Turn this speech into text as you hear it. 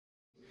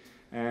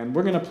And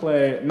we're going to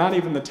play not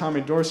even the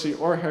Tommy Dorsey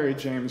or Harry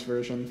James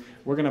version.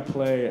 We're going to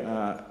play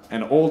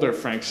an older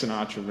Frank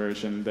Sinatra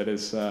version that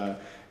is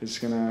going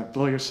to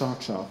blow your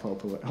socks off,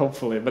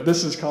 hopefully. But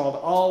this is called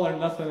All or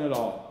Nothing at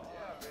All.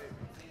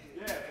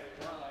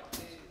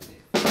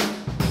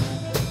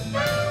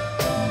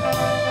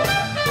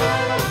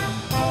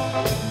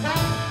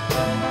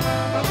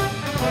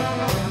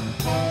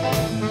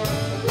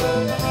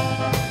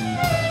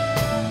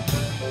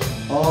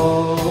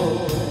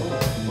 All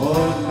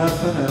or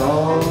nothing at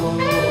all.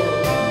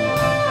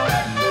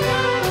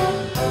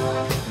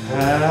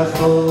 Half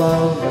a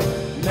love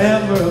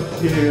never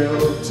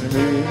appealed to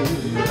me.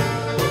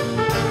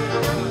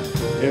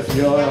 If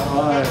your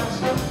heart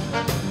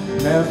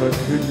never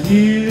could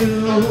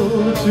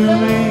yield to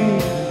me,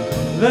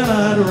 then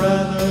I'd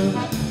rather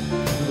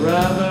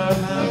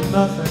have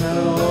nothing at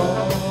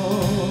all.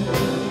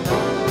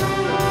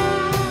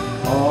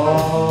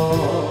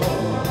 All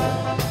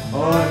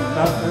or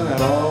nothing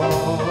at all.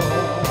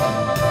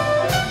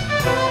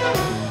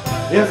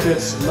 If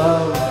it's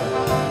love,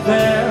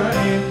 there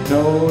ain't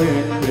no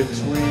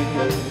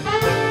in-between.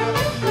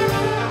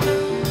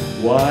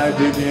 Why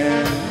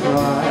begin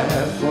cry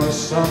for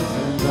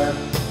something that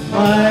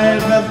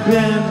might have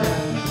been?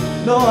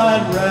 No,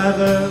 I'd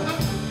rather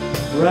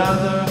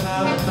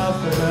have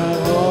nothing at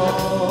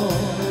all.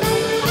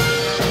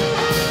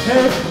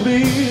 Hey,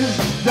 please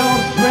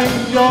don't bring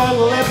your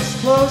lips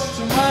close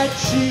to my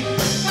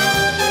cheeks.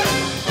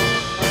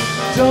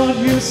 Don't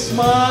you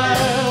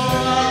smile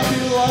or I'll be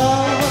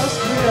lost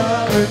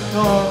beyond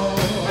recall.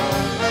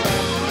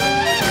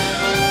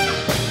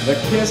 The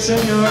kiss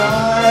in your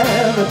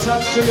eye, the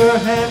touch of your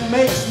hand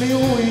makes me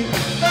weak,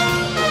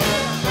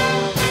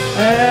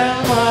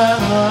 and my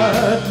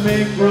heart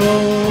may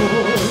grow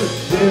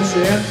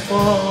dizzy and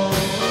fall.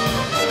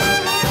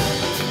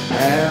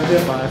 And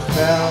if I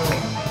fell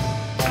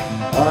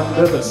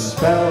under the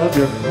spell of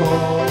your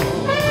call,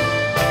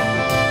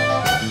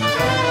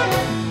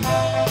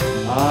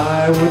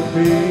 I would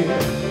be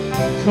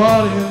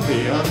caught in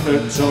the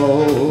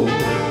undertow.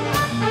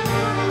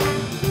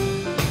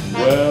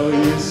 Well,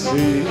 you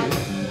see,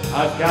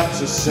 I've got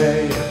to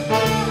say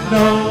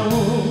no,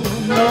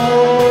 no,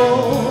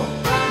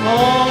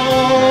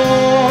 oh,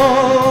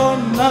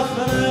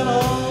 nothing at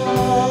all.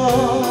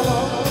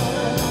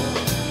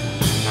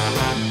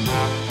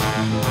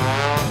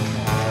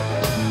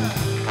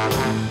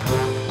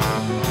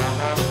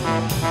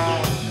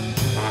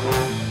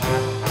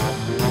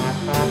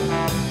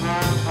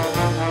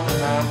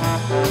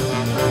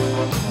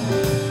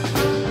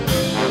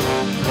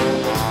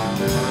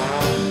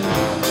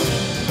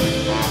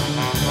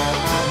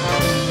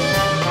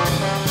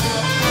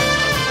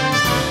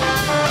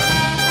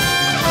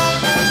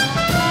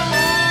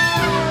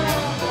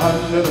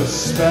 Under the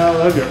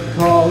spell of your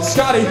call,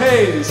 Scotty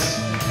Hayes.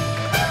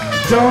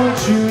 Don't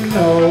you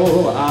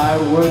know I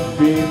would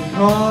be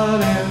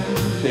caught in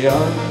the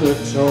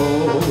undertow?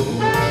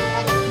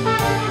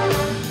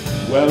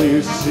 Well,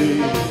 you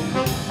see,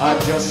 I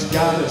just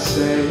gotta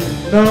say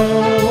no,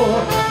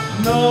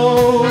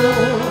 no,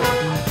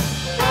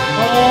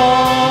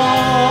 oh,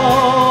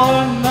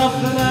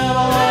 nothing at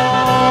all,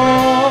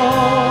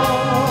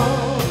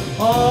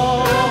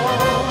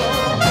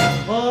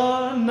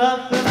 oh,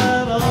 nothing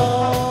at all,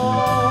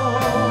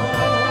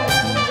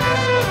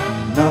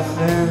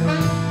 nothing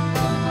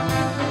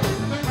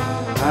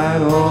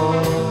at all.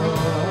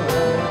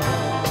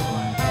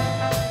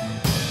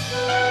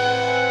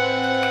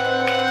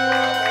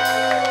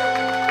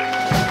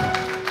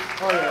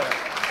 Oh, yeah.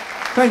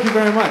 Thank you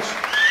very much.